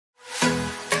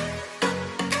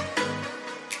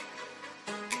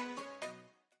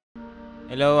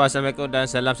Hello, Assalamualaikum dan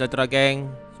salam sejahtera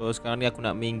geng. So sekarang ni aku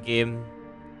nak main game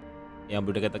yang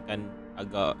boleh dikatakan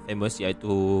agak famous,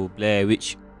 iaitu Blair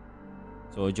Witch.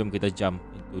 So jom kita jump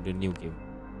into the new game.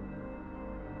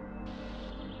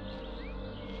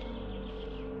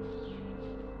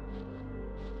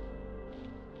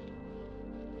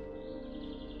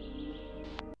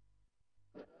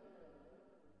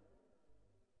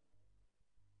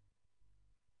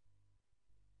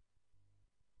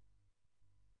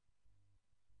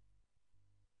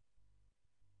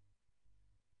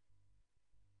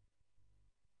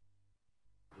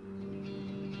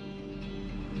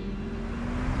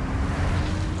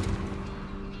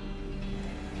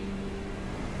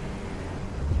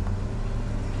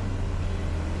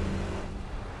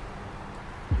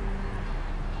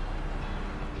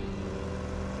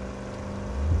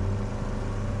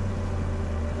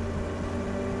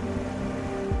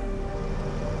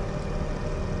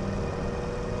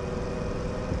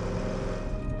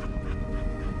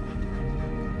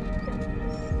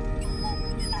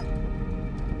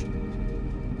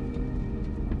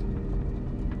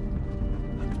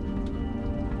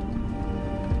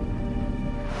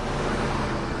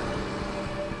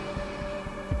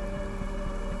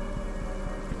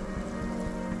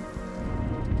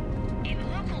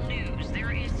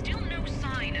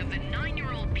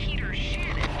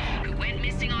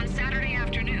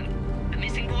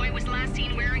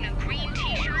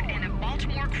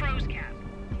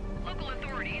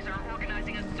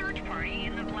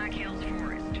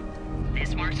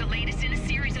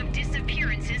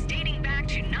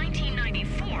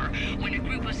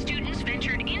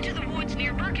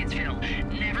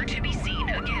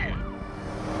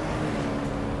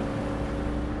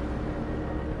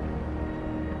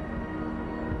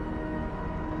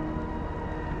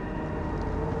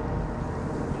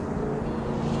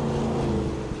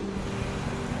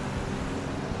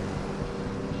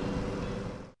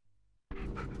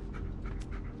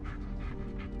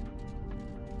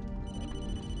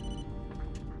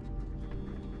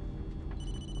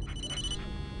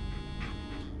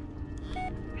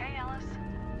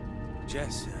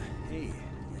 Jess, hey.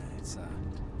 Yeah, it's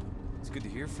good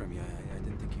to hear from you. I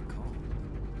didn't think you'd call.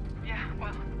 Yeah,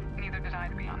 well, neither did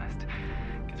I, to be honest.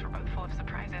 Guess we're both full of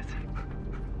surprises.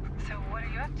 So, what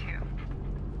are you up to?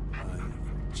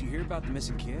 Did you hear about the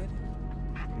missing kid?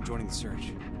 I'm joining the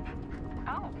search.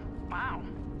 Oh, wow.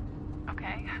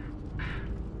 Okay.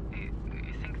 You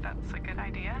think that's a good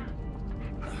idea?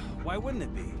 Why wouldn't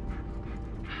it be?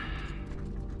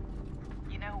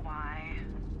 You know why?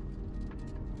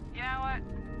 You know what?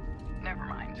 Never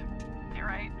mind. You're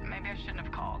right. Maybe I shouldn't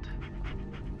have called.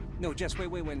 No, Jess,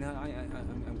 wait. No,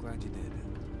 I'm glad you did.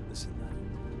 Listen,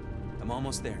 I'm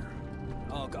almost there.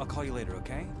 I'll call you later,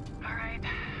 okay? All right.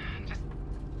 Just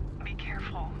be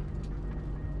careful.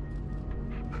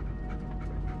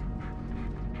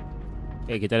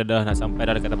 Okay, kita dah nak sampai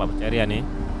dah dekat tempat pencarian ni.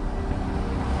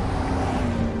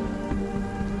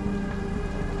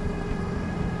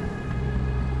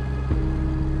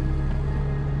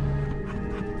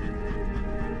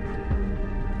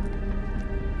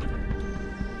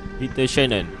 Peter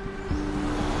Shannon.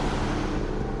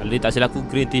 Kalau dia tak silap aku,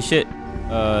 green t-shirt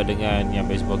dengan yang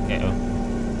baseball cap.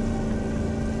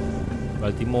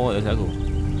 Baltimore tak silap aku.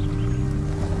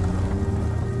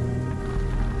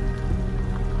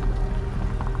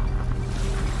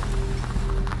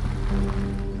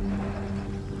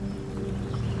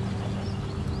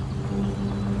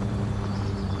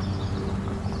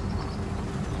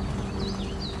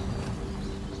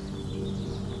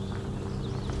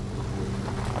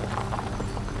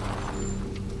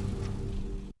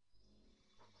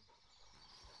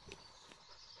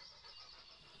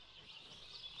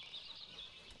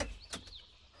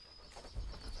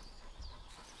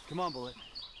 Come on, Bullet.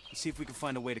 Let's see if we can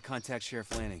find a way to contact Sheriff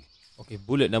Lanning. Okay,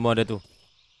 Bullet nama dia tu.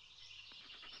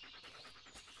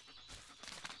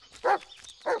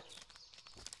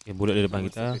 Okay, Bullet di depan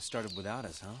kita. They started without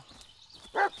us, huh?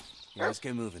 Yeah, let's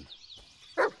get moving.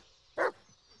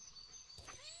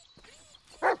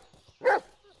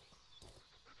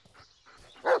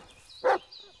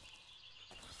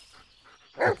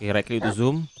 Okay, right click to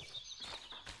zoom.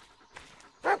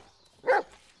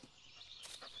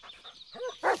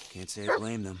 Can't say I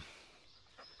blame them.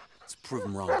 Let's prove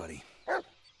them wrong, buddy.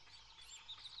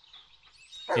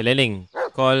 Okay, Lanning,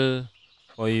 call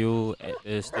for you at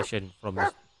the station from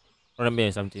the mail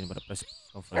something about the press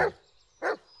conference.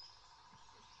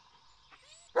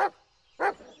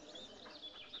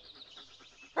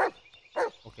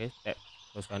 Okay, tap.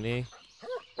 Teruskan ni.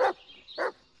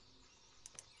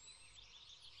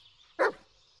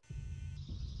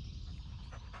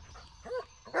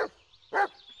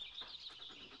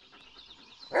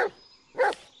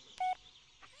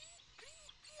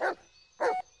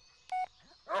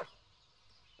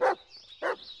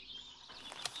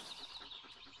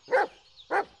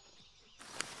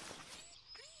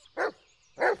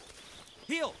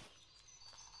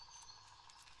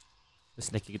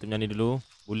 Snack kita punya ni dulu.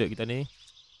 Bullet kita ni.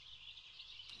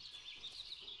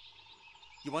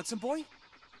 You want some, boy?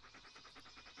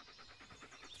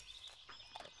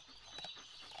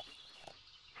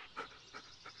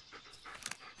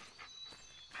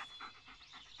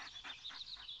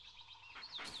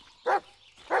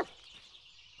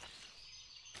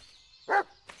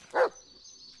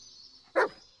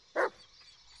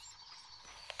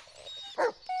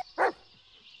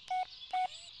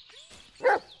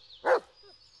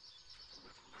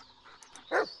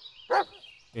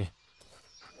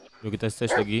 Jom kita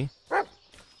search lagi.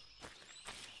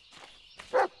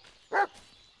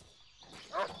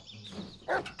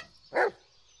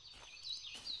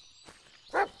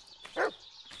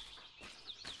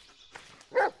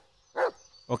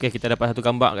 Okay, kita dapat satu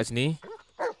gambar kat sini.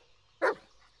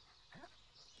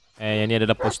 Yang ni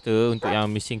adalah poster untuk yang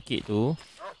missing kid tu.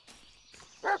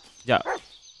 Sekejap.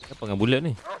 Apa dengan bullet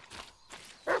ni?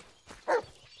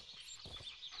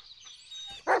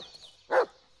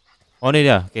 Oh, ni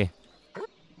dia. Okay.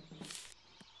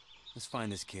 Let's find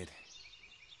this kid.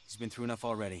 He's been through enough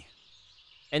already.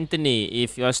 Anthony,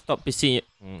 if you are stop pissing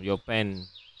your pen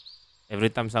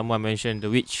every time someone mentioned the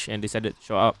witch and decided to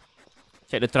show up,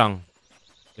 check the trunk.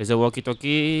 There's a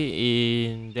walkie-talkie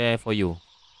in there for you.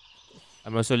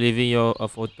 I'm also leaving you a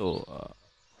photo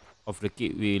of the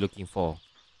kid we're looking for.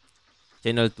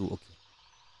 Channel 2, okay.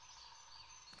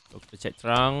 So kita check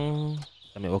trunk.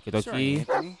 Kita ambil walkie-talkie. Sorry,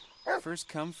 Anthony. First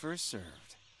come, first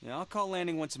served. Yeah, I'll call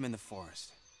landing once I'm in the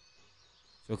forest.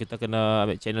 So kita kena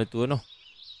ambil channel 2 no.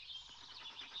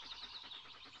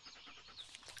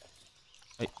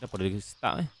 Kenapa dia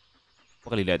start Apa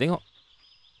kali dia tengok.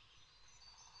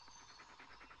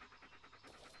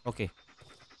 Okay.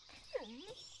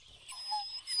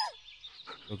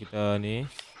 So kita ni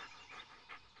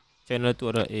channel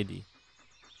 2 adalah AD.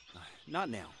 Not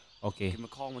now. Okay. Give him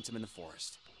a call once I'm in the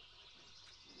forest.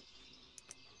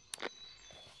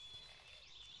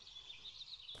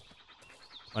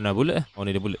 Mana bullet Oh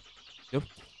ni dia bullet. Jom.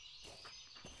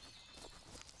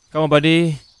 Come on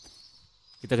buddy.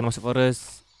 Kita kena masuk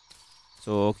forest.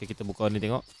 So okay, kita buka ni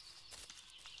tengok.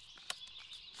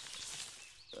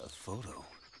 A photo?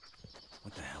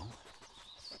 What the hell?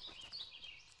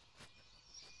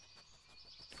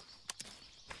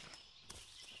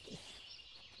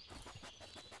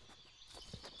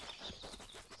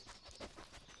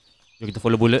 Jom kita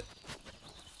follow bullet.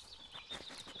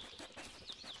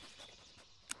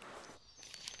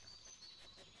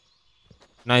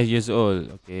 Nine years old.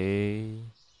 Okay.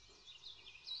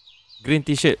 Green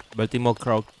t-shirt. Baltimore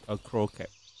crow cap.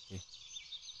 Okay.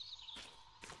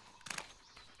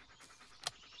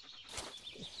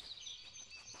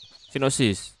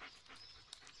 Synopsis.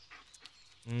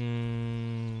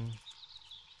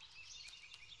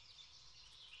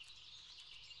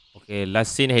 Okay.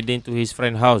 Last seen heading to his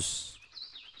friend's house.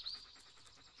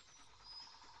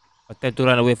 Attempt to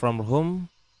run away from home.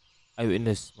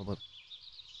 Eyewitness. Oh,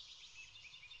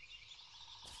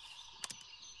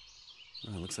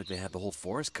 looks like they have the whole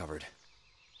forest covered.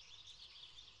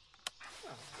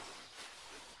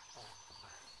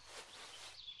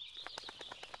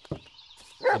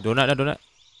 Donat dah, donat.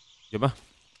 Jom lah.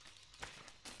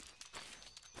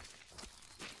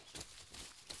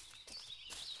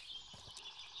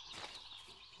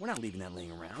 We're not leaving that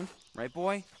laying around, right,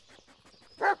 boy?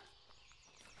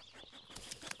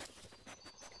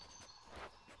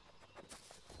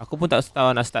 Aku pun tak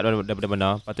tahu nak start daripada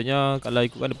mana. Patutnya kalau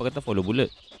ikutkan depa kata follow bullet.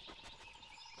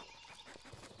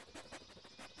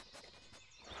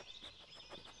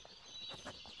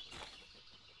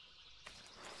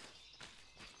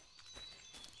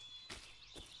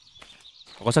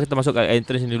 Aku rasa kita masuk kat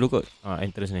entrance ni dulu kot.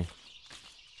 Entrance ni.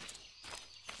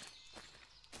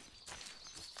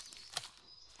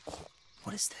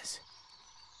 What is this?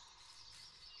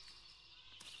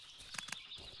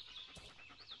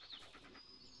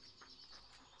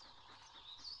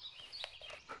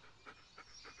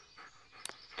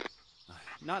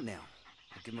 Not now.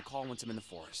 I'll give him a call once I'm in the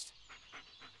forest.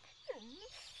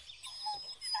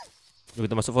 Jom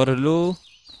kita masuk forest dulu.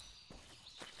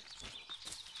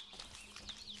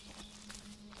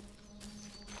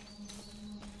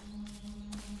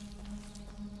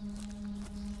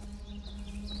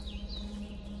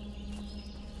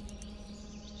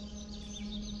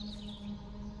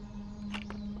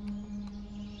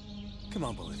 Come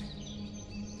on, Bullet.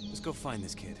 Let's go find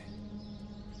this kid.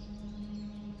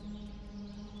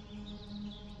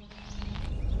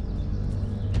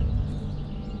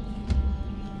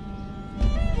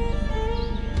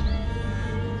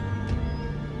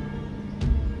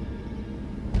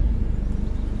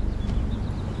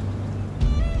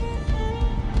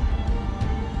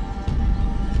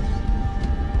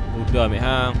 tiga ambil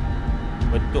hang.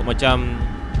 Bentuk macam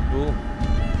tu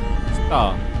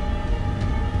star.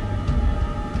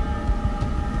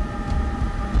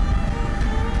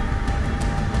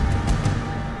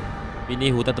 Tapi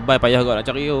ni hutan tebal, payah agak nak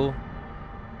cari tu.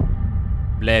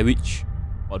 Blair Witch.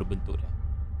 Baru bentuk dia.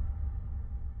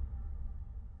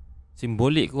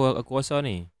 Simbolik aku rasa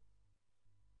ni.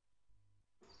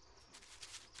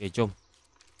 Okay, jom.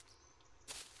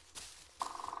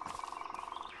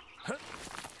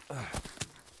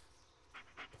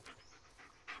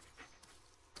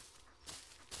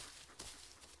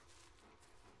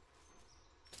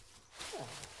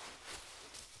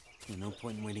 No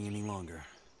point in waiting any longer.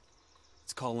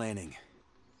 Let's call landing.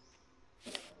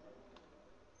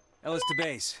 Ellis to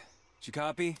base. Did you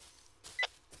copy?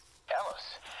 Ellis,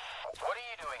 what are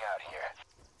you doing out here?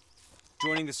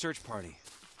 Joining the search party.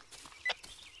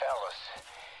 Ellis,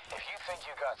 if you think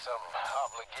you got some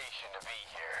obligation to be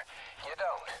here, you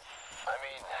don't. I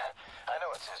mean, I know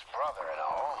it's his brother and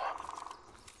all.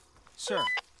 Sir,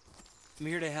 I'm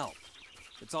here to help.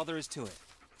 That's all there is to it.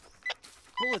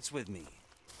 Bullet's with me.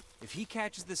 If he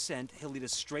catches the scent, he'll lead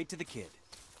us straight to the kid.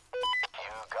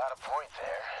 You got a point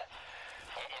there.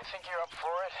 You think you're up for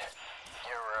it?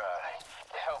 Your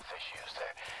health issues,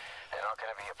 they're not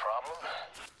gonna be a problem?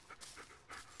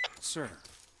 Sir,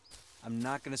 I'm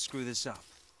not gonna screw this up.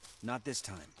 Not this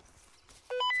time.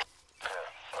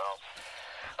 Well,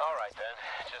 all right then.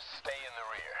 Just stay in the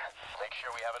rear. Make sure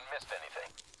we haven't missed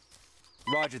anything.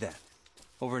 Roger that.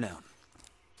 Over and out.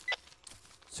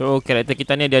 So, karakter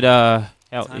kita ni dia ada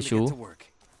health Time to issue. get to work.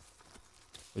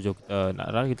 Jom kita nak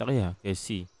run kita kaya. Okay,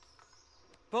 C.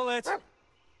 Bullet!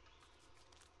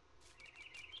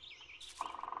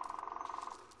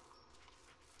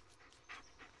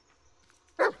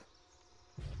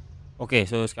 Okay,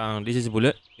 so sekarang this is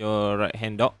Bullet, your right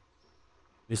hand dog.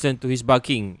 Listen to his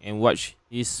barking and watch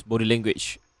his body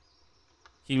language.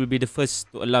 He will be the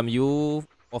first to alarm you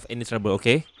of any trouble,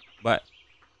 okay? But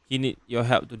he need your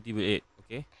help to deal with it,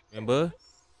 okay? Remember,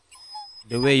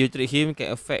 the way you treat him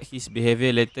can affect his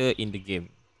behavior later in the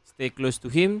game. Stay close to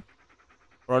him.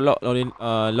 Prolonged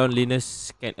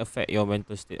loneliness can affect your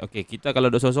mental state. Okay, kita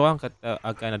kalau duduk seorang-seorang kata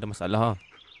akan ada masalah. Ha?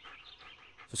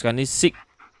 So sekarang ni seek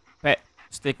pet.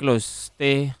 Stay close.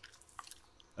 Stay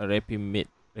a man.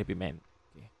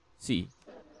 Okay. C.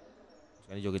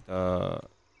 Sekarang ni jom kita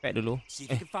pet dulu.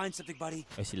 See if you can find something, buddy.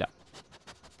 Silap.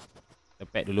 Kita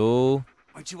pet dulu.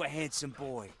 Aren't you a handsome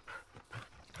boy?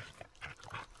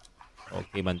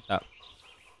 Okay, mantap.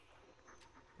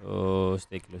 So,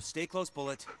 stay close. Stay close,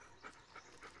 Bullet.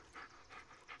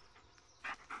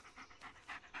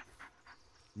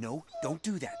 No, don't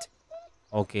do that.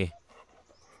 Okay.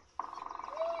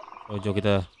 So, jom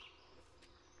kita.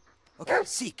 Okay,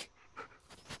 seek.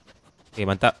 Okay,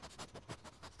 mantap.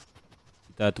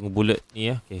 Kita tunggu Bullet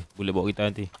ni ya. Okay, Bullet bawa kita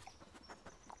nanti.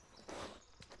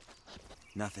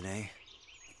 Nothing, eh?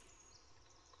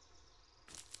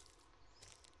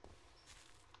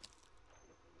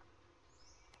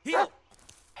 Heal!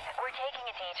 We're taking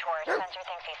a detour. Spencer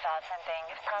thinks he saw something.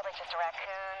 It's probably just a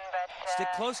raccoon, but Stick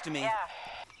close to me. yeah.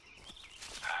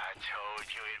 I told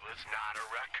you it was not a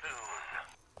raccoon.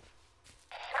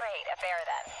 Great, a bear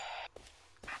then.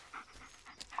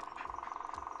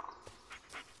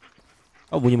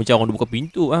 Oh, bunyi macam orang buka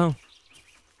pintu ah.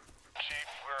 Chief,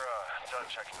 we're done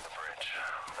checking the bridge.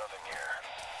 Nothing here.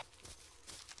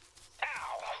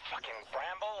 Ow! Fucking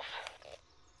brambles!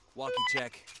 Walkie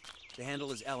check. The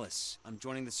handle is Ellis. I'm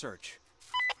joining the search.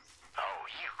 Oh,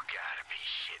 you gotta be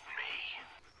shitting me.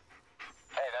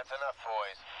 Hey, that's enough,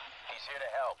 boys. He's here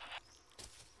to help.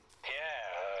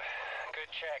 Yeah, good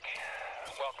check.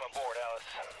 Welcome aboard, Ellis.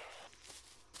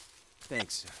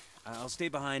 Thanks. I'll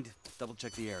stay behind, double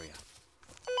check the area.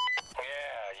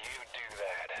 Yeah, you do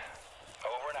that.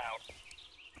 Over and out.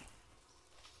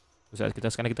 Saat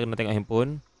kita sekarang kita kena tengok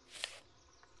handphone.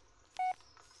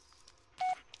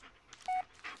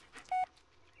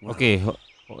 Well, Okay,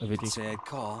 everything. Sad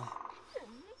call.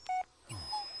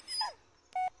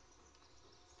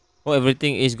 Oh,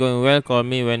 everything is going well. Call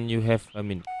me when you have a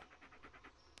minute.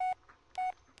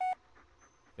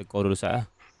 Kita call dulu sah.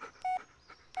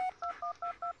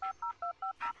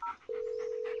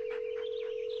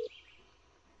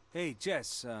 Hey,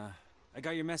 Jess, I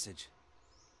got your message.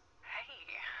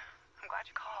 Hey, I'm glad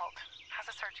you called. How's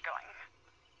the search going?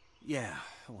 Yeah,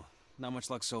 well, not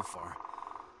much luck so far.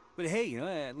 But hey, you know,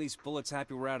 at least Bullet's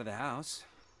happy we're out of the house.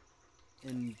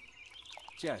 And,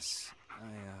 Jess,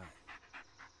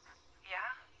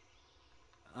 Yeah?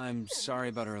 I'm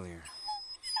sorry about earlier.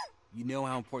 You know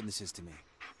how important this is to me.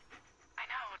 I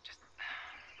know, just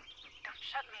don't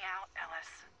shut me out, Ellis.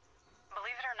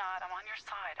 Believe it or not, I'm on your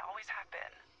side. Always have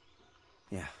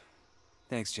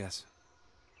Thanks, Jess.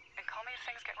 And call me if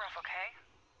things get rough, okay?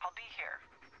 I'll be here.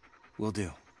 Will do.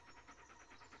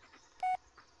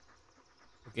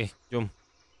 Okay, jom.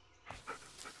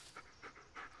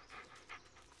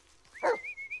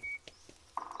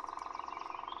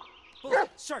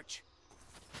 Bullet, search!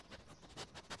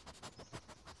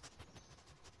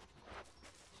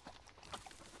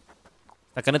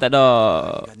 Tak kena tak ada.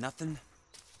 Got nothing?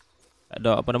 Tak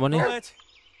ada apa nama ni? Bullet!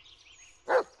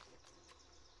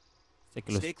 Stay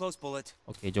close. Stay close, Bullet.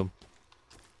 Okay, jom.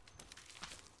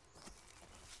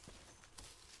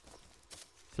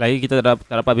 Selagi kita tak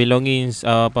dapat belongings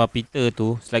apa Peter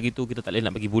tu, selagi tu kita tak boleh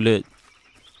nak bagi bullet.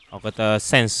 Aku kata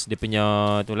sense dia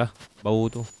punya tu lah, bau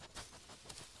tu.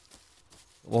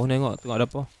 Oh, tengok ada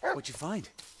apa? What'd you find?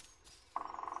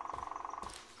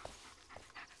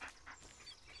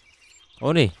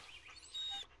 Oh ni.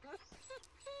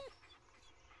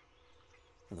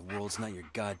 The world's not your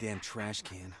goddamn trash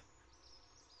can.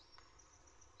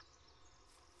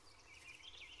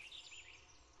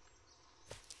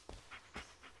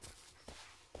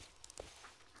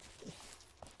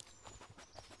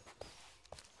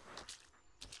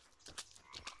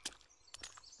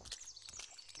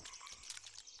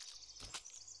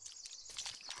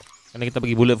 Kerana kita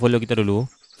bagi bullet follow kita dulu.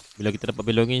 Bila kita dapat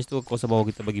belongings tu, aku rasa bawa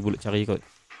kita bagi bullet cari kot.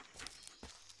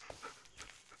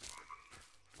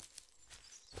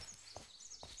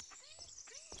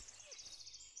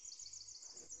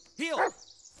 Heal!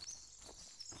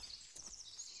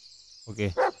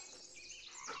 Okay.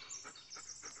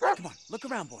 Come on, look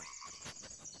around, boy.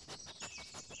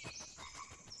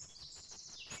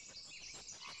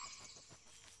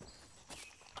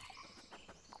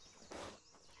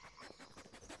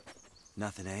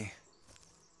 Nothing, eh?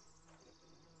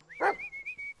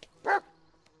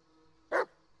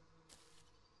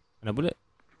 Mana bullet?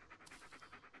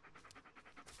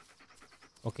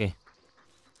 Okay.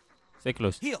 Stay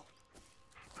close. Heal!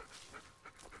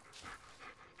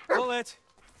 Bullet!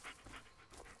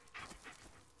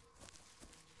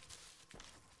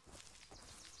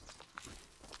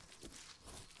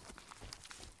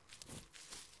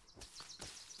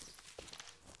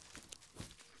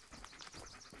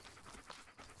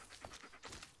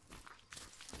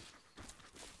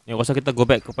 Ni aku rasa kita go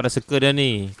back kepada circle dia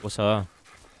ni. Aku rasa.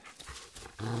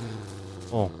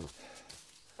 Oh.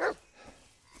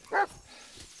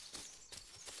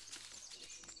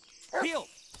 Heal!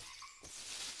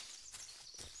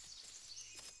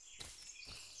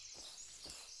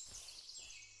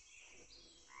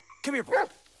 Come here, boy.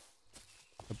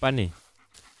 Depan ni.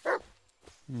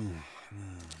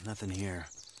 Nothing here.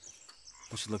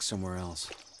 I should look somewhere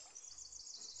else.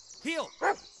 Heal!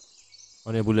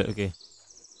 Oh ni bullet, okay.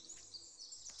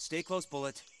 Stay close,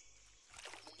 Bullet.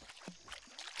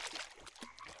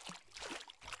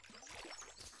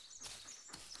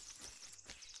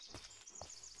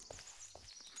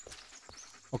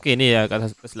 Okay ni lah,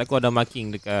 kat sebelah aku ada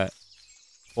marking dekat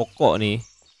pokok ni.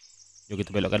 Jom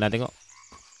kita belok kanan tengok.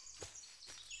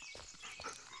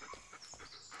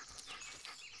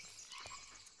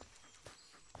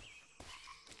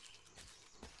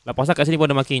 Lah pasal kat sini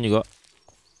pun ada marking juga.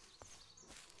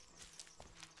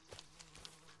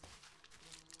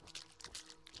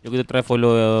 Jom kita try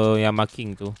follow yang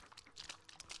marking tu.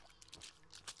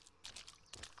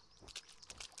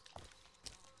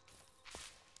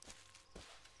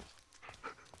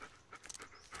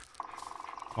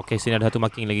 Okay, sini ada satu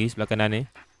marking lagi sebelah kanan ni.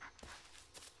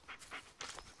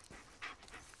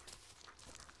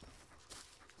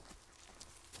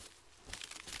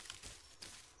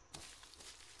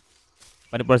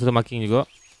 Ada pun satu marking juga.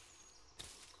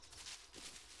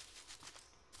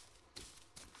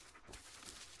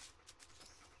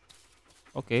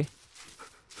 Okay.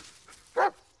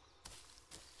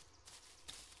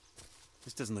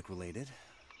 This doesn't look related,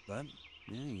 but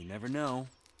yeah, you never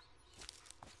know.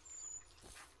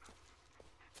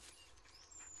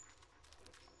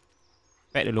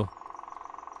 Pet dulu.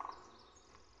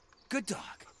 Good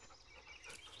dog.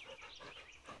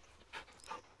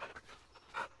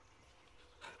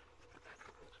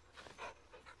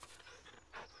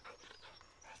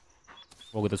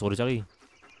 Oh, kita suruh cari.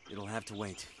 It'll have to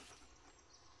wait.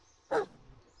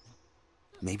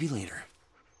 Maybe later.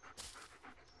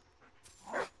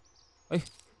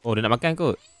 Oh, dia nak makan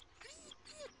kot.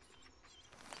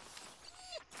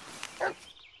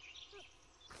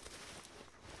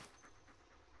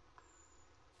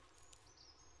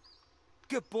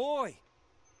 Good boy.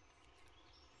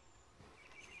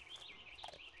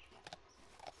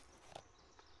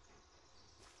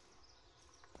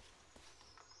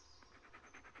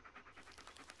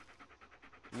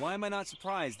 Why am I not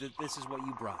surprised that this is what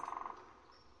you brought?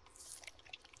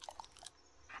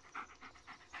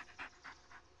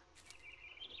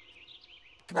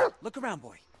 Come on, look around,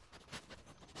 boy.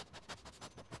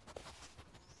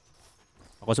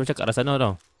 Aku rasa macam kat arah sana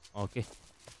tau. Okay.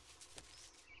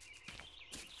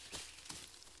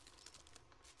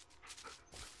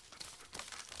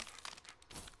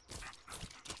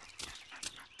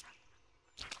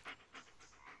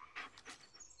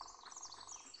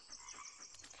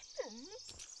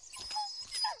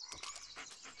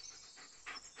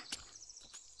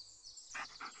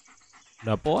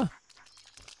 Dapur lah.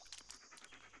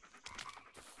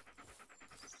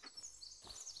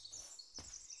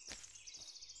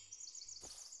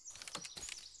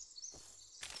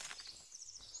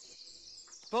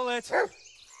 Bullet!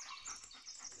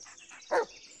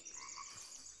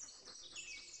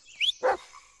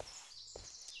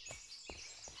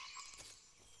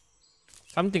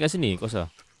 Something kat sini kau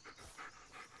rasa?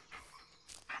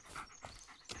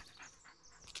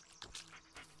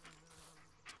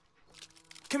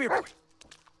 Come here, boy.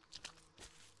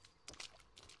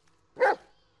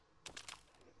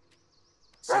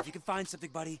 See if you can find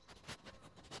something, buddy.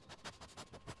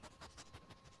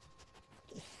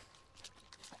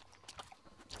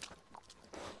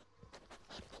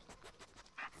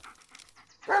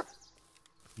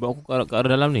 Bawa aku ke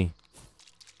arah dalam ni.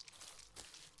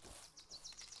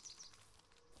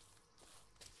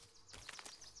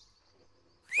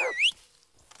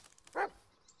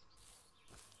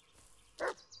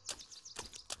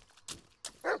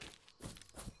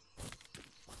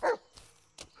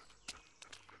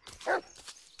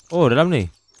 Oh, dalam ni.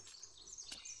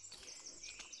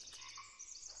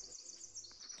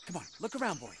 Come on, look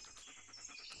around, boy.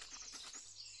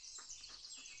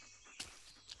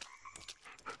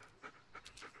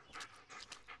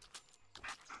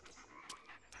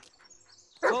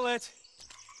 Bullet!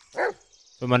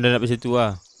 Memang dia nak pergi situ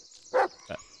lah.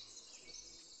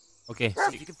 Okay.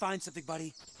 See if you can find something,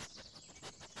 buddy.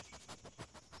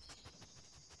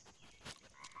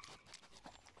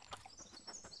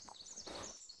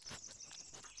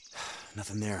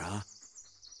 Nothing there, huh?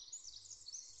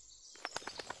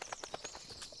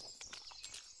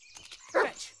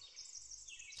 Fetch!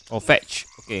 Oh, fetch.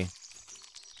 Okay.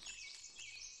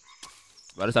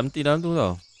 Ada something dalam tu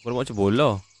tau. Aku nampak macam bola.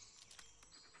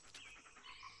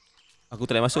 Aku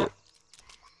tak boleh masuk.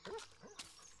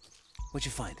 What'd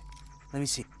you find? Let me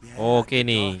see. Yeah, Oh, okay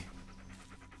good ni. dog.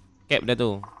 Cap dah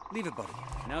tu. Leave it, buddy.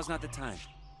 Now's not the time.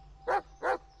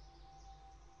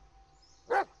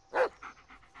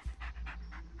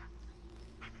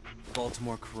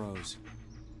 Baltimore crows.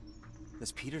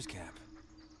 That's Peter's cap.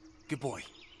 Good boy.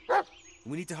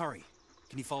 We need to hurry.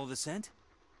 Can you follow the scent?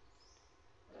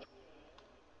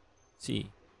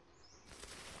 See.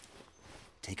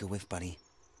 Take a whiff, buddy.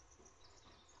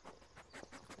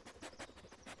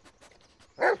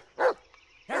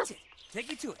 That's it. Take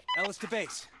me to it. Ellis to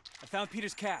base. I found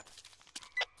Peter's cap.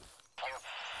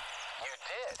 You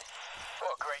did?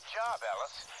 Well, great job,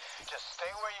 Ellis. Just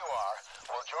stay where you are.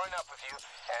 We'll join up with you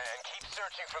and keep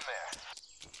searching from there.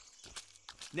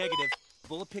 Negative.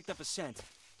 Bullet picked up a scent.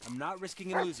 I'm not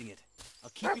risking and losing it.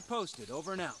 I'll keep you posted.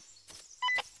 Over and out.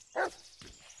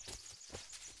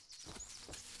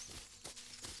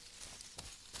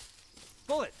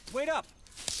 Bullet, wait up.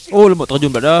 Oh, lembat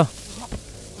terjun pula dah.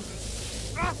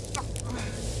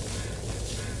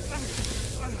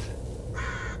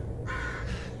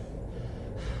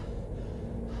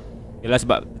 Yelah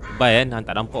sebab bye kan,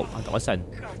 hantar nampak, hantar pasan.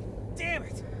 God damn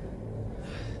it.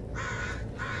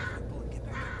 Bullet, get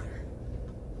back up there.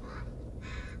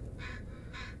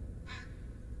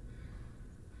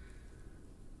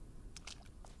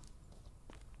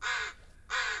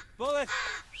 Bullet.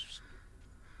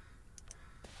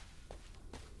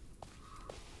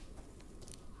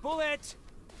 Bullet.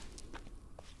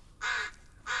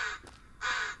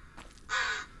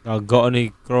 Agak ni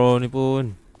crow ni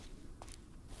pun.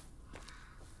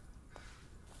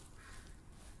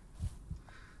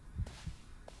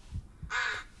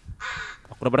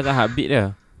 Aku dah pernah habis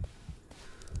dia.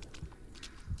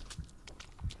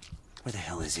 Where the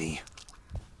hell is he?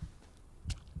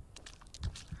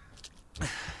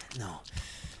 No,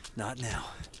 not now.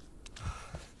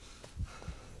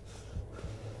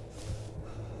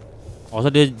 Oh,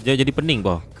 so dia jadi pening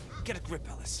bah. Get a grip,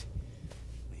 Ellis.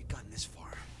 You've gotten this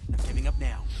far. I'm giving up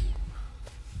now.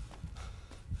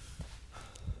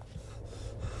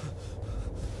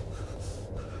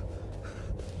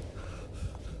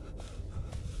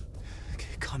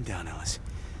 Okay, calm down, Ellis.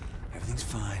 Everything's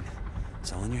fine.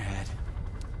 It's all in your head.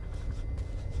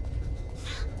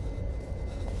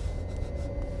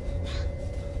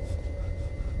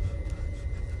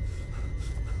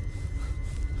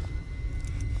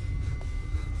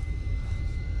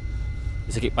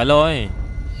 Dia sakit kepala eh.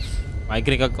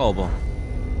 Migraine kat kau apa?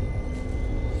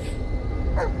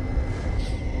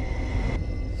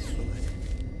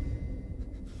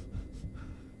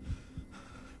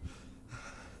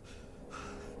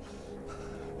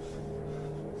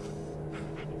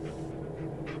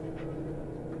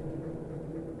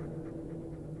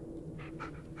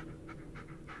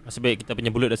 Masih baik kita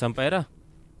punya bulut dah sampai dah.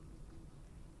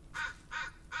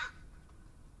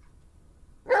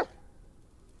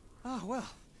 Oh, well.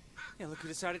 Yeah, look who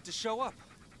decided to show up.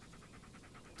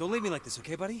 Don't leave me like this,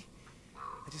 okay, buddy?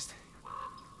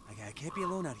 I can't be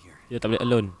alone out here. Dia tak boleh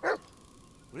alone.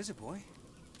 What is it, boy?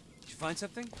 Did you find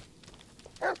something?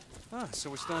 Ah,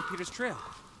 so we're still on Peter's trail.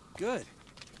 Good.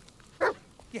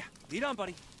 Yeah, lead on,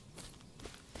 buddy.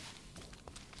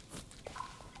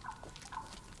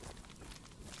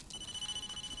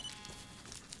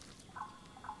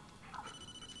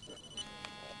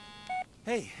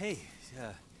 Hey,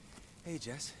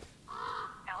 Jess.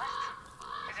 Ellis?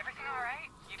 Is everything alright?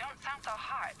 You don't sound so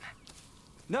hot.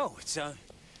 No,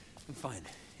 I'm fine.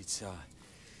 It's,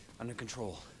 under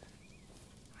control.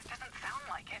 It doesn't sound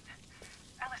like it.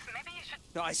 Ellis, maybe you should...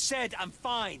 No, I said I'm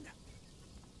fine!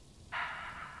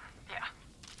 Yeah,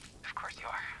 of course you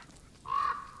are.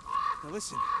 Now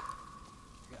listen,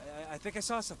 I think I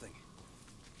saw something.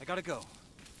 I gotta go.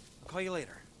 I'll call you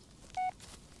later.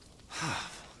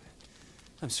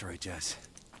 I'm sorry, Jess.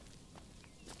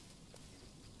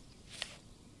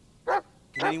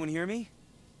 Can anyone hear me?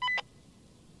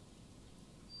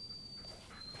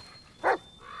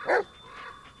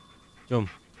 Jom.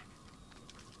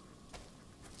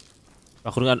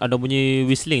 Aku dengar ada bunyi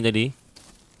whistling tadi.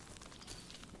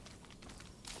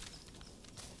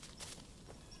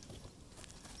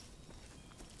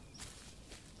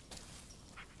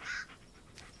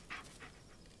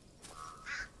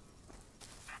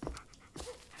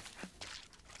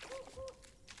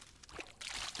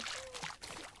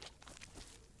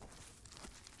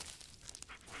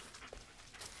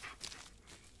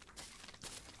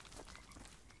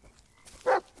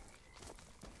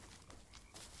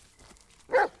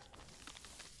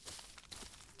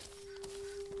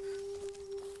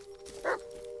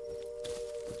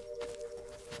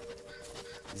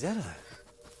 Is that a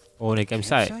Oh, ni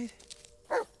campsite. campsite?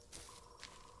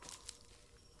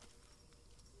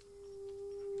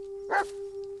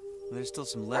 There's still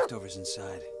some leftovers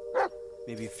inside.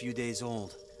 Maybe a few days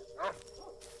old.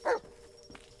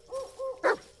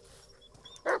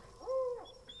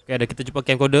 Okay, ada kita jumpa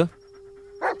camcorder.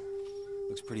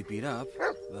 Looks pretty beat up,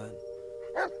 but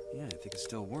yeah, I think it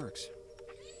still works.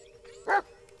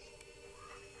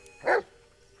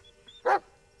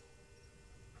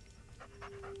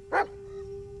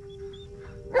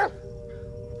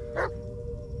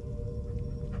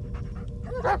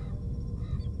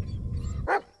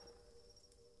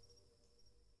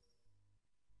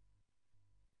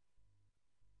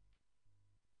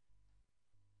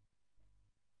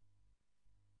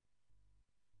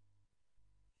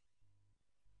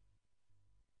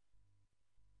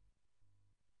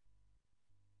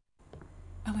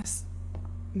 Ellis,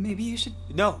 maybe you should...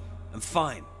 No, I'm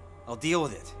fine. I'll deal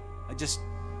with it. I just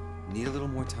need a little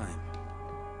more time.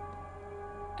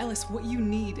 Ellis, what you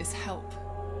need is help.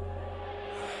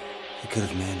 I could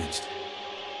have managed.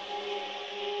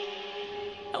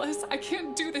 Ellis, I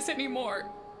can't do this anymore.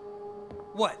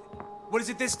 What? What is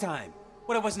it this time?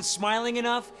 What, I wasn't smiling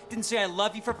enough? Didn't say I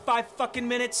love you for 5 fucking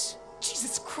minutes?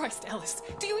 Jesus Christ, Ellis.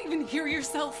 Do you even hear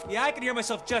yourself? Yeah, I can hear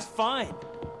myself just fine.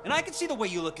 And I can see the way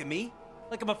you look at me.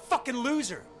 Like I'm a fucking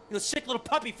loser. You know, sick little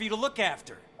puppy for you to look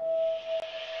after.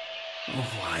 Oh,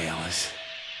 why, Ellis?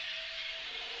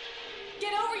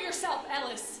 Get over yourself,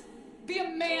 Ellis. Be a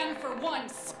man for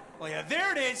once. Oh, yeah,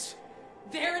 there it is.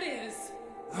 There it is.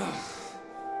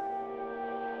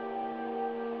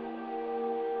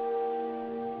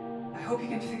 I hope you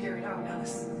can figure it out,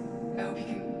 Ellis. I hope you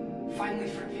can finally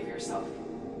forgive yourself.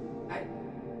 I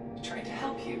tried to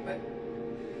help you, but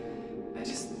I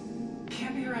just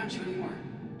can't be around you anymore.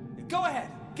 Go ahead.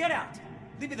 Get out.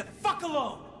 Leave me the fuck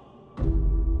alone.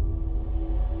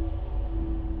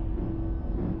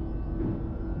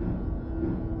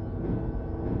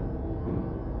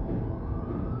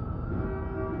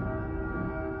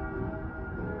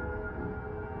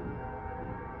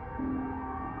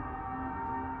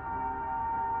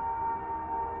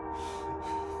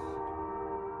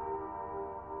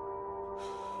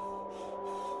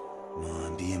 Come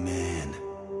on, be a man.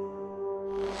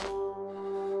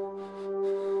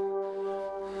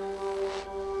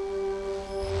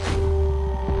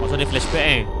 Masa ni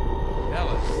flashback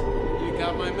Ellis, you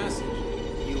got my message.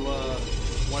 You,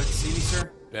 wanted to see me,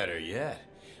 sir? Better yet,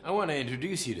 I want to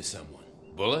introduce you to someone.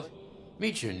 Bullet,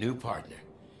 Meet your new partner.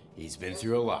 He's been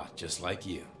through a lot, just like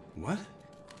you. What?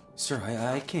 Sir,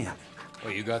 I can't. Oh,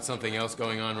 you got something else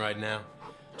going on right now?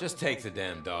 Just take the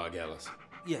damn dog, Ellis.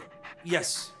 Yeah,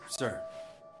 yes, sir.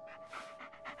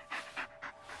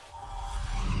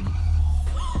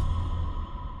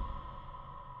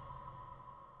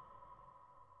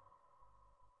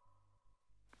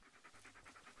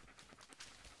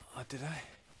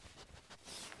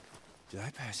 Did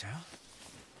I pass out?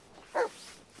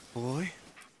 Boy?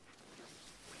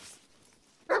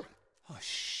 Oh,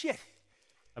 shit.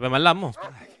 Sampai malam mo.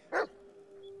 Black. Oh,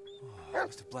 I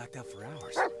must have blacked out for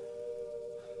hours.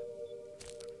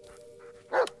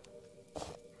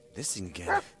 This thing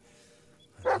again.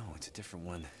 I know, it's a different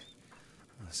one.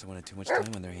 Oh, someone had too much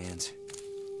time on their hands.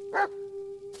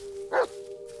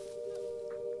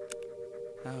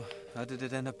 How did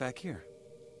it end up back here?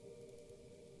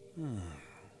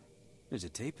 There's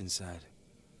a tape inside.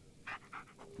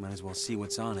 Might as well see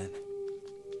what's on it.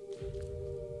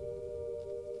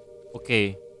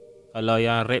 Okay. Kalau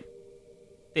yang red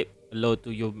tape allow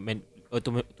to you to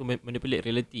manipulate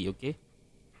reality, okay?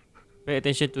 Pay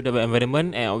attention to the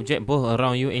environment and object both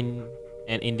around you and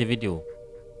in the video.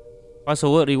 Fast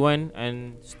forward, rewind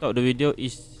and stop the video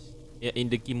is in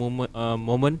the key moment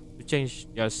to change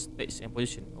their states and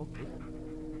position. Okay.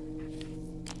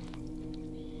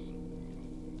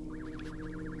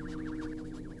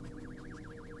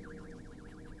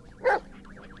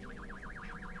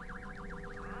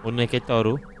 Warna kereta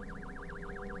tu.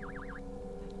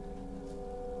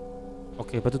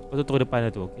 Okay, lepas tu turun depan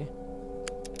tu, okay.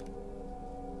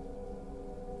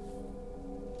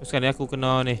 Terus sekarang ni aku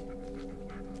kena ni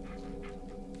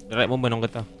the right moment orang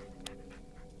kata.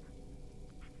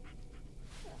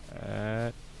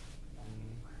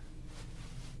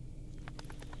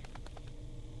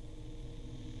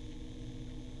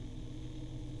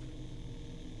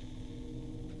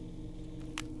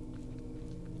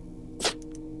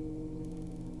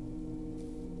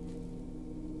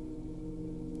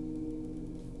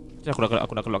 Aku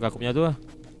nak keluarkan aku punya tu lah.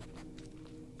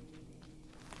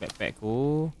 Backpack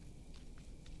ku.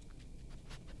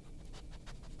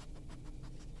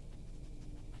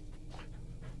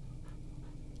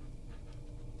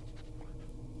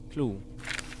 Clue.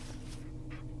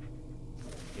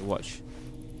 Okay, watch.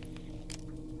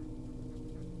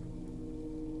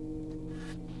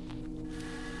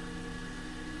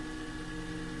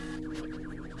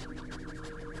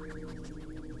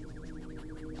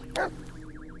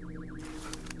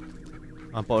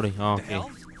 Nampak ni. Oh, okay.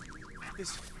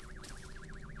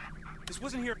 This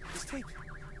wasn't here. This tape.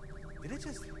 Did it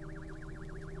just?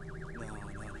 No,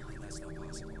 that's not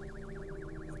possible.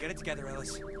 We'll get it together,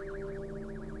 Ellis.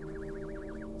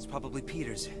 It's probably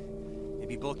Peter's.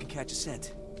 Maybe Bull can catch a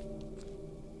scent.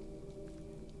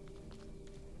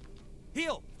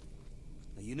 Heel!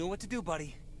 Now you know what to do,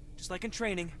 buddy. Just like in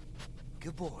training.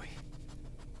 Good boy.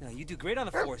 Now you do great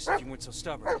on the force if you weren't so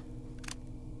stubborn.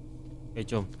 Okay,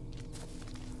 jom.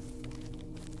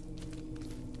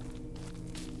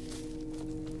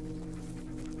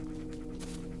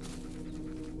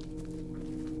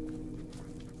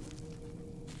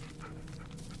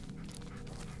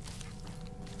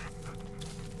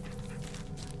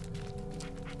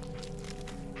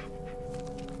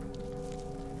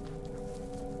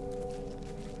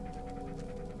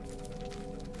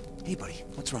 Hey, buddy,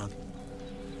 what's wrong?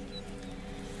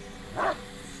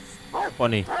 Apa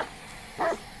ni?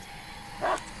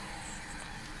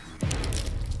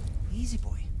 Easy,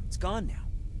 boy. It's gone now.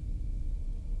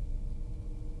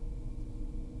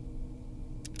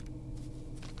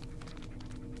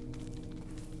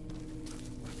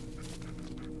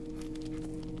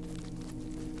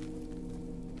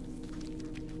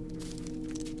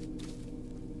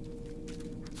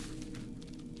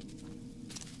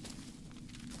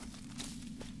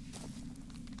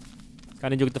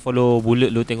 Sekarang jom kita follow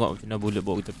bullet dulu, tengok macam mana bullet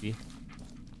bawa kita pergi.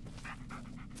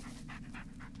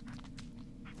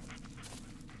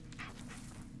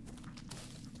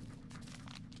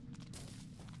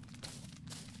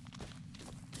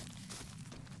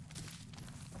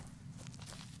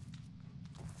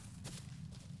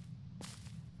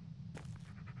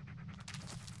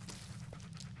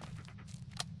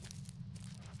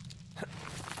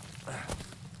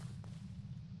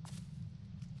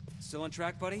 Still on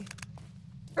track, buddy?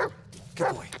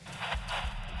 Good boy.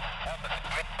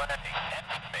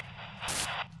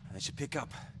 I should pick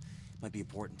up. Might be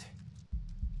important.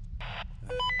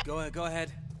 Go ahead. Go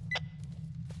ahead.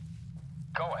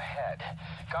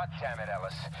 God damn it,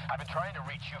 Ellis. I've been trying to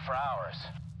reach you for hours.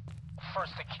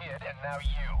 First the kid, and now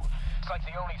you. It's like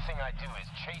the only thing I do is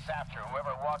chase after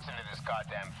whoever walks into this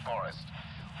goddamn forest.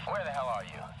 Where the hell are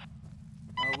you?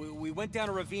 We went down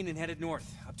a ravine and headed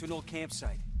north, up to an old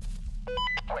campsite.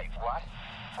 Wait, what?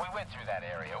 We went through that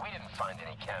area. We didn't find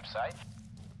any campsite.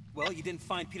 Well, you didn't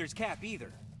find Peter's cap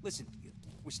either. Listen,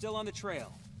 we're still on the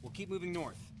trail. We'll keep moving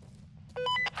north.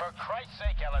 For Christ's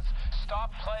sake, Ellis,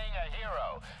 stop playing a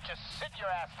hero. Just sit your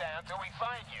ass down till we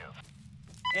find you.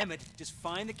 Emmett, just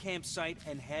find the campsite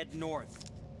and head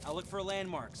north. I'll look for a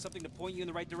landmark, something to point you in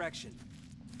the right direction.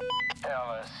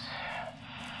 Ellis.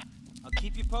 I'll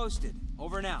keep you posted.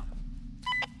 Over and out.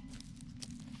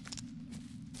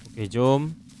 Okay,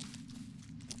 jom.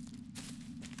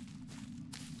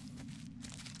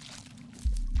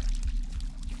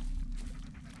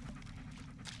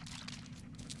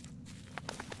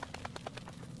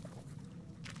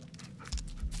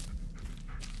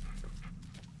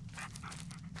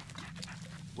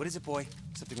 What is it, boy?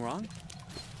 Something wrong?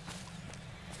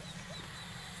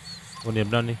 Oh, dia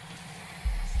benar ni.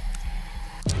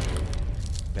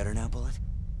 Better now, Bullet?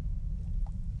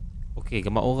 Okay,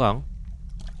 gambar orang.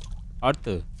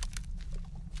 Arthur.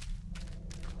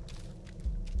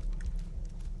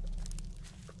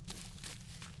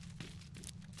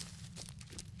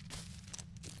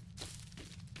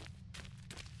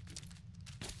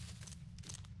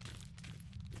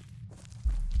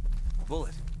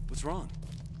 Bullet, what's wrong?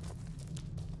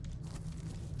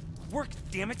 Work,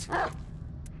 damn it!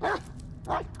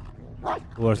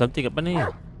 Or something kat mana ni?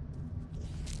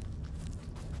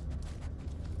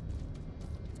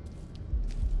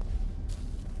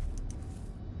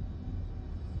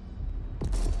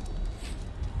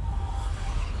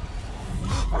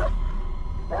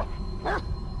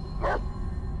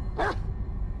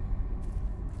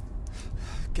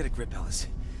 Get a grip, Ellis.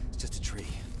 It's just a tree.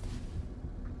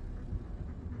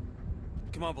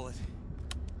 Come on, Bullet.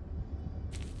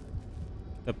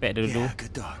 Kita pack dia dulu. Yeah,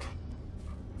 good dog.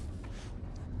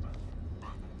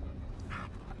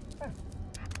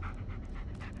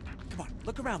 Come on,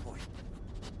 look around, boy.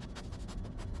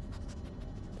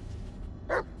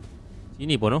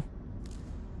 Sini pun, oh.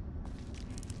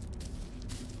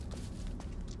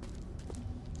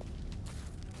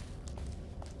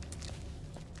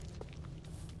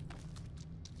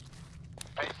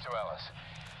 Base to Ellis.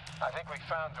 I think we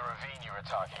found the ravine you were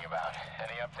talking about.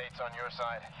 Any updates on your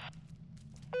side?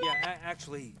 Yeah,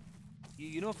 actually,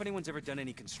 you know if anyone's ever done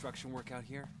any construction work out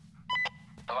here?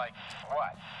 Like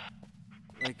what?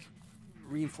 Like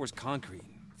reinforced concrete,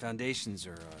 foundations,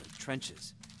 or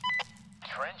trenches.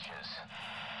 Trenches?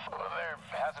 Well, there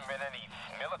hasn't been any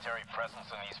military presence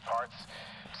in these parts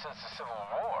since the Civil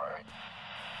War.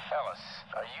 Ellis,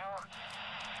 are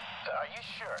you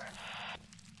sure?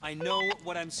 I know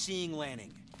what I'm seeing,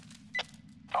 Lanning.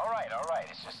 All right.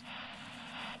 It's just,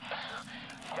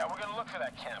 yeah, we're gonna look for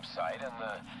that campsite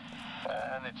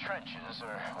and the trenches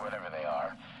or whatever they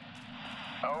are.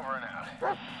 Over and out.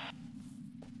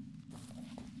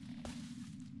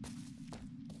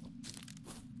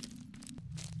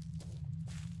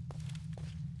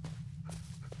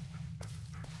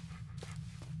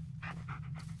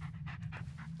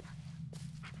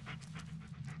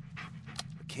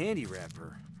 A candy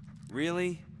wrapper?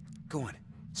 Really? Go on.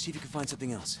 See if you can find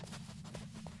something else.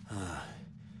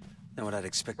 Not what I'd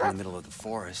expect in the middle of the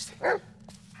forest.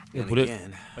 Yeah, And boleh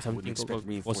again, I pasang wouldn't tengok expect kau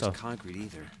reinforced kosong. concrete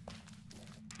either.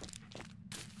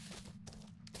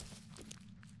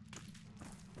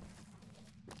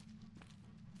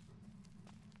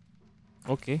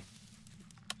 Okay.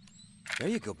 There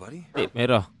you go, buddy. Tape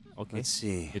merah. Okay. Let's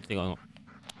see. Kita tengok.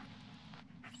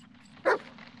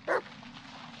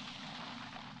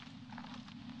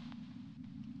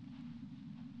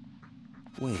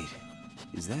 Wait,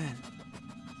 is that?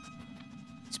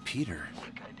 It's Peter.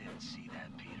 Like I didn't see that,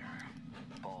 Peter.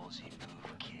 Ballsy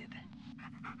move, kid.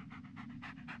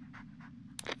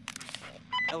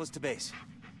 Ellis to base.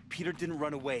 Peter didn't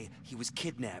run away. He was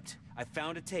kidnapped. I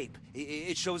found a tape.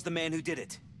 It shows the man who did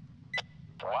it.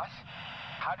 What?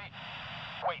 How did...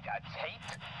 Wait, a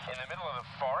tape? In the middle of the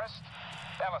forest?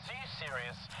 Ellis, are you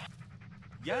serious?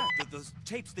 Yeah, those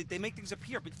tapes, they make things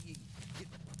appear, but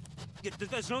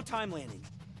there's no time landing.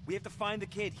 We have to find the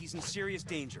kid. He's in serious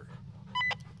danger.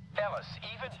 Ellis,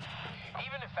 even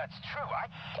if that's true,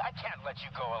 I can't let you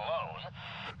go alone.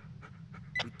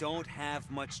 We don't have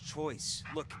much choice.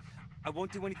 Look, I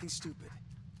won't do anything stupid.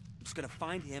 I'm just gonna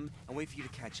find him and wait for you to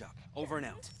catch up. Over and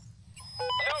out.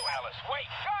 No, Ellis, wait!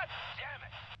 God damn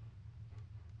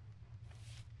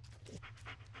it!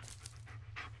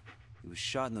 He was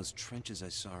shot in those trenches I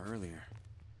saw earlier.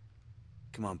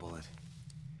 Come on, Bullet.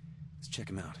 Let's check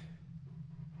him out.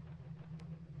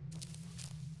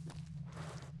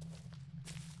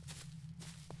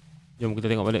 Jom kita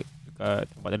tengok balik dekat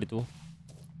tempat tadi tu.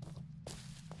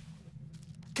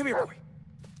 Come here, boy.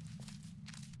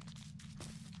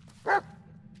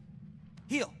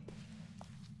 Heal.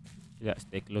 Tidak,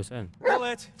 stay close kan.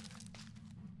 Bullet.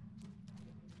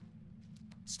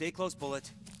 Stay close, Bullet.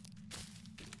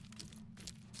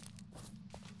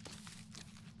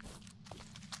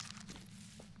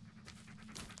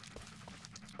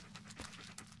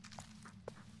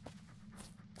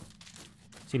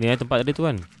 Sini tempat dia tu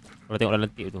kan. Kalau tengok dalam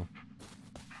tip tu.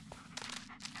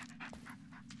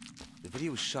 The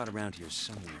video was shot around here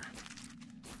somewhere.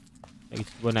 Kita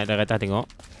cuba naik dari atas tengok.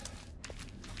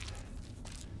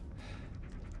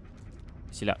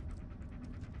 Silap.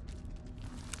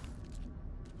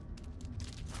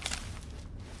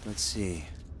 Let's see.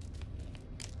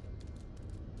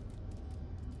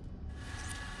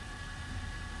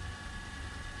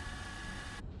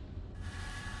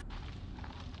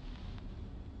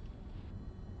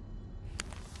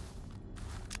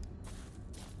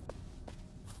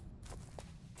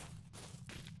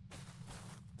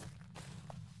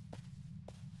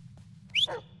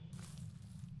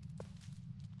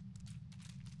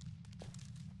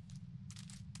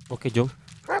 Okey, jom.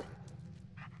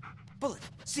 Bullet,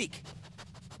 seek.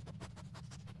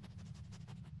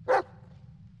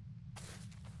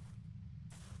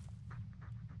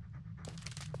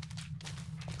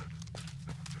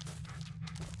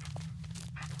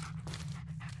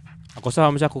 Aku rasa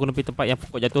macam aku kena pergi tempat yang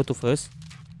pokok jatuh tu first.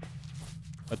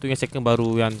 Lepas tu yang second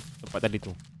baru yang tempat tadi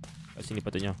tu. Kat sini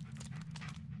patutnya.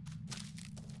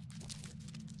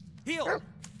 Heal.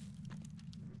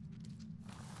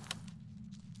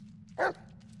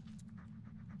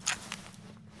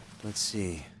 Let's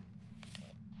see.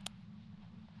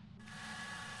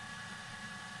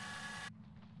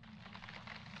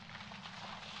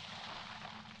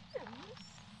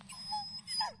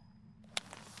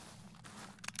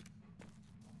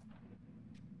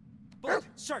 Bullet,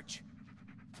 search.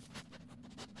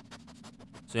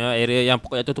 Sebenarnya area yang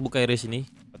pokok jatuh tu bukan area sini.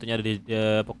 Patutnya ada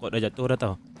dia pokok dah jatuh dah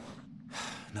tau.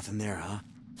 Nothing there, huh?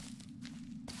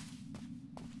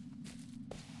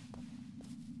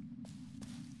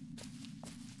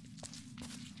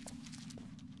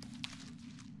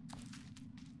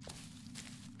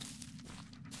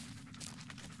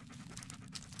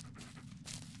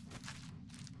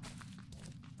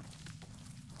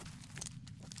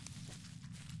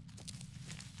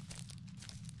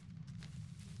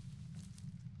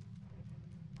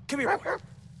 Come here, boy.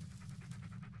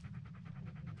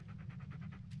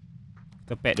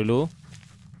 Kita pack dulu.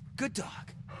 Good dog.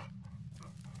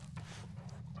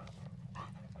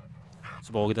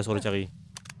 Sebab kita suruh cari.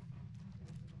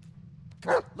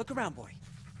 Come on, look around, boy.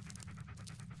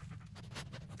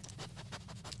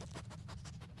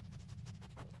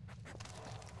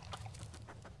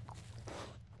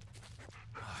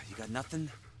 Oh, you got nothing?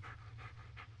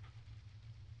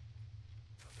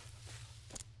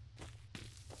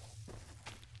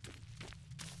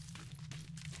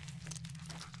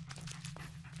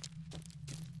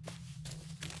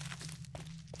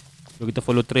 So, kita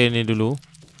follow train ni dulu.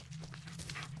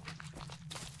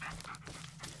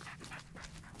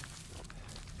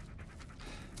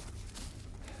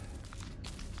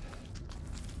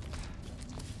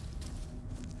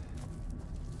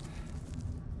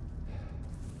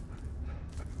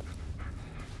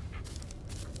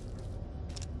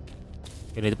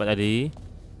 Okay, ni tempat tadi.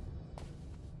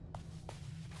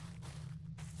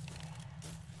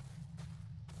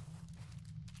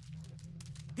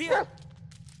 Here.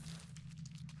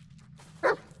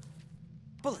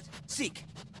 Bullet, seek.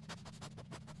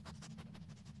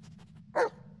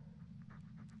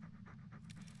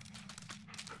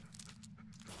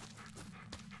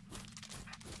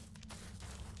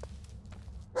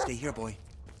 Stay here, boy.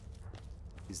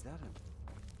 Is that a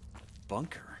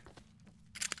bunker?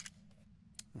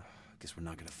 Guess we're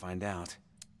not gonna find out.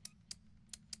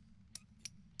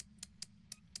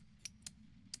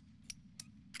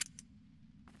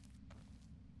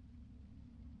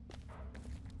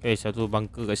 Okay, satu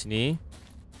bunker kat sini.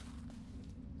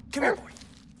 Come here, boy.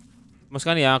 Mas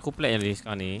sekarang ni yang aku plan ni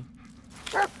sekarang ni.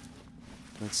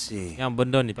 Let's see. Yang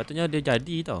benda ni patutnya dia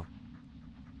jadi tau.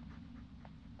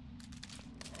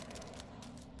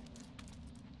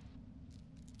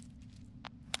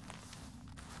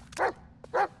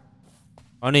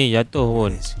 Oh ni jatuh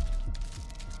pun.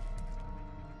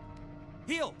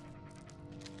 Heal.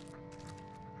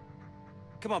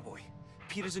 Come on, boy.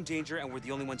 Peter's in danger and we're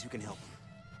the only ones who can help him.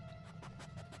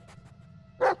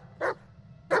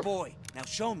 Good boy. Now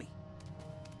show me.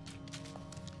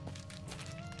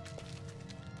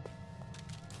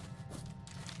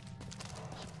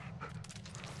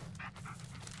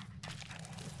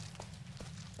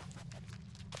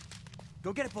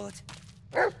 Go get it, Bullet.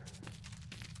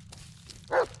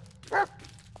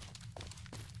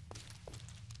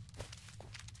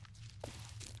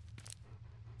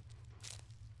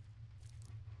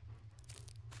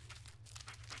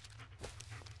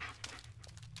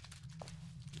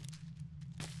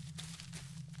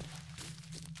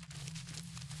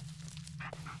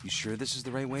 You sure this is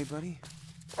the right way, buddy?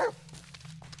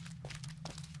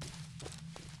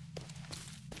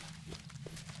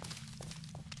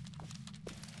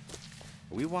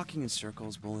 Are we walking in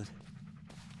circles, Bullet?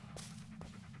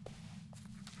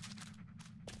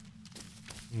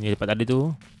 Ni dapat tadi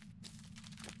tu.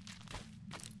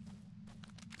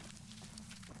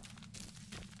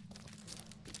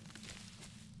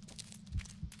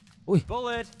 Ui,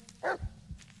 Bullet!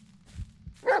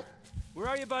 Where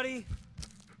are you, buddy?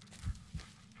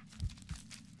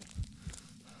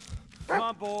 Come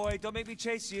on, boy. Don't make me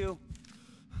chase you.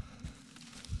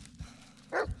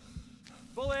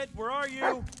 Bullet, where are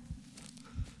you?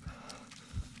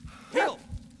 Heal!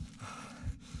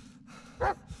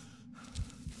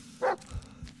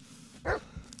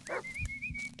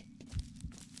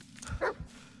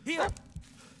 Heal!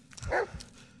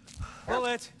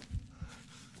 Bullet!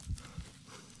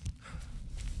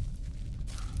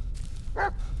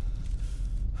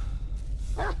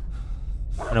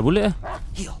 mana bullet ah?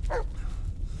 Heal!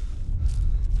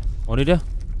 Oh ni dia.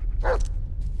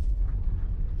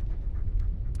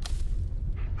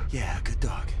 Yeah, good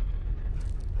dog.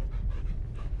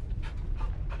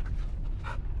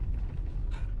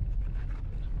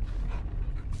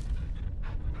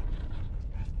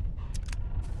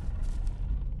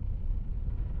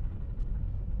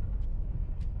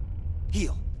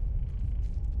 Heal.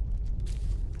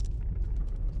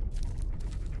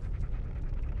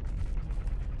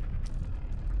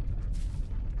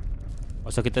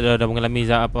 Masa kita dah mengalami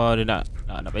apa dia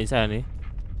nak pingsan ni.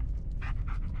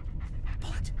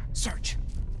 Bullet, search.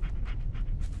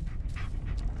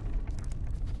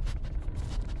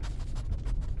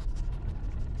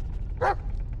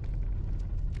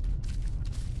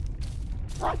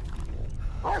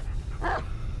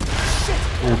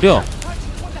 Oh dia.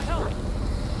 What the hell?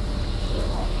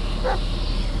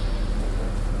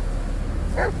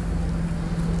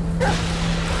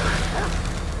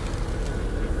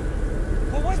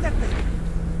 What was that thing?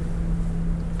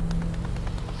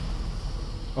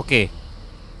 Okay.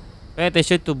 Pay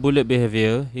attention to bullet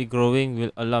behavior. He growing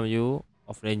will alarm you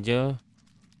of danger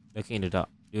lurking in the dark.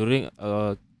 During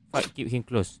a fight, keep him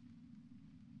close.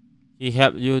 He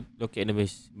help you locate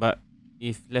enemies, but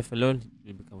if left alone,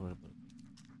 he become vulnerable.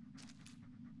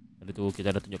 Tadi tu kita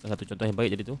dah tunjukkan satu contoh yang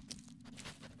baik jadi tu.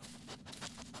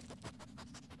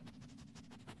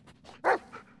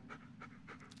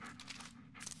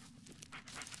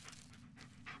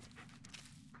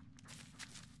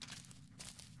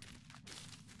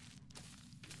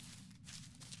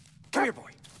 Come here,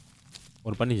 boy. Oh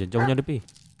depan ni jauhnya ada pi.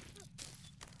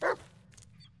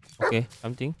 Okay,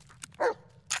 something.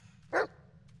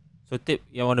 So tip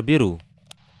yang warna biru.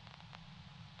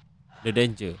 The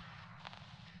danger.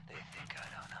 They think I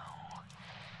don't know,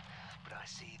 but I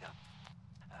see them.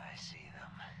 I see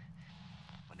them.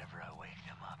 Whenever I wake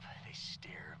them up, they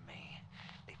stare at me.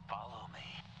 They follow me.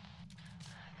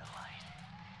 The light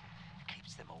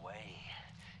keeps them away,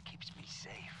 keeps me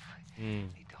safe.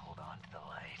 Need to hold on to the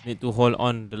light. Need to hold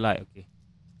on the light. Okay.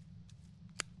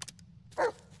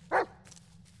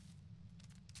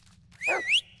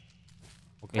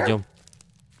 Okay, jom.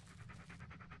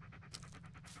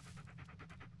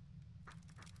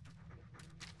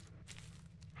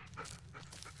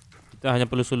 Kita hanya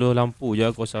perlu suluh lampu je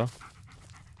aku rasa.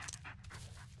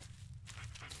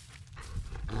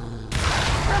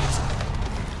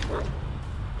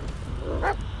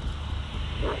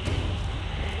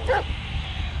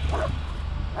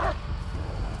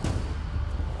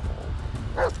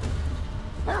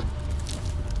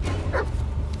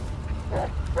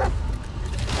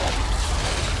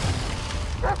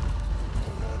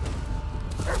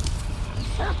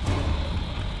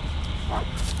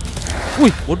 Wih,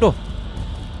 bodoh.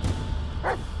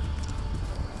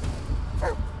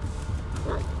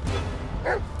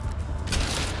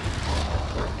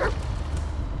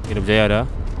 Kita berjaya dah.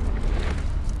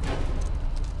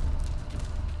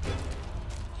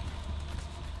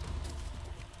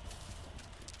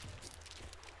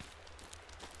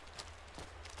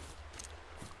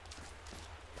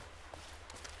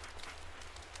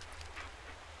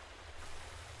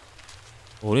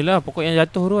 Oh ni lah pokok yang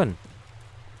jatuh tu kan.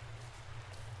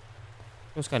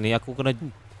 Terus kan ni aku kena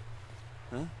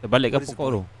terbalik ke pokok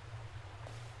tu.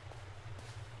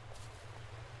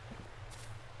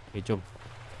 Okay, jom.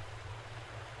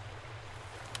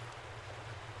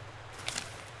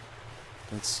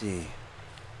 Let's see.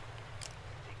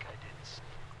 Think I didn't.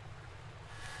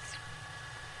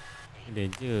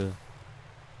 Danger.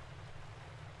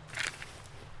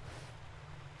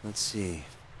 Let's see.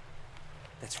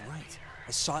 That's right.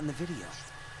 I saw it in the video.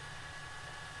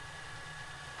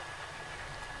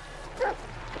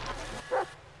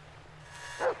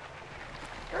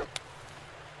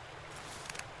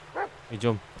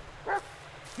 Jom.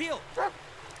 Heal!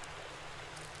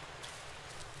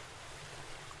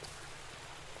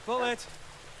 Bullet!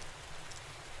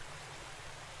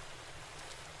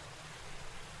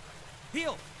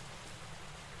 Heal!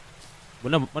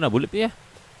 Mana bullet pergi ya?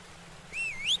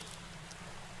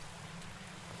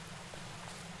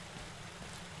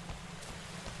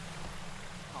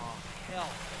 Oh,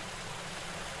 hell.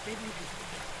 Maybe you can...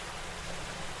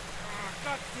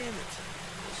 God damn it.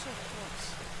 We're so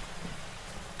close.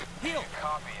 Heal!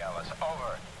 Copy, Ellis.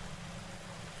 Over.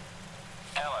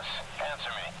 Ellis,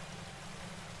 answer me.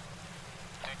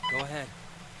 Go ahead.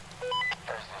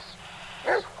 There's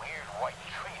this weird white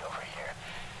tree over here.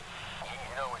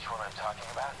 You know which one I'm talking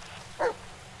about?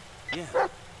 Yeah.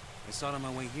 I saw it on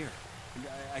my way here.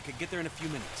 I could get there in a few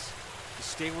minutes.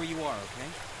 Just stay where you are, okay?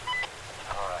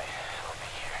 All right, I'll be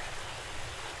here.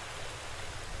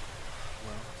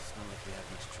 Well, it's not like we have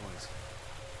much choice.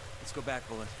 Let's go back,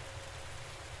 Bullet.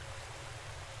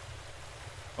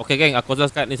 Okay geng, aku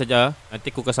rasa sekat ni saja. Nanti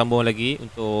aku akan sambung lagi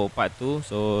untuk part 2.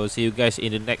 So see you guys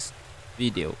in the next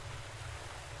video.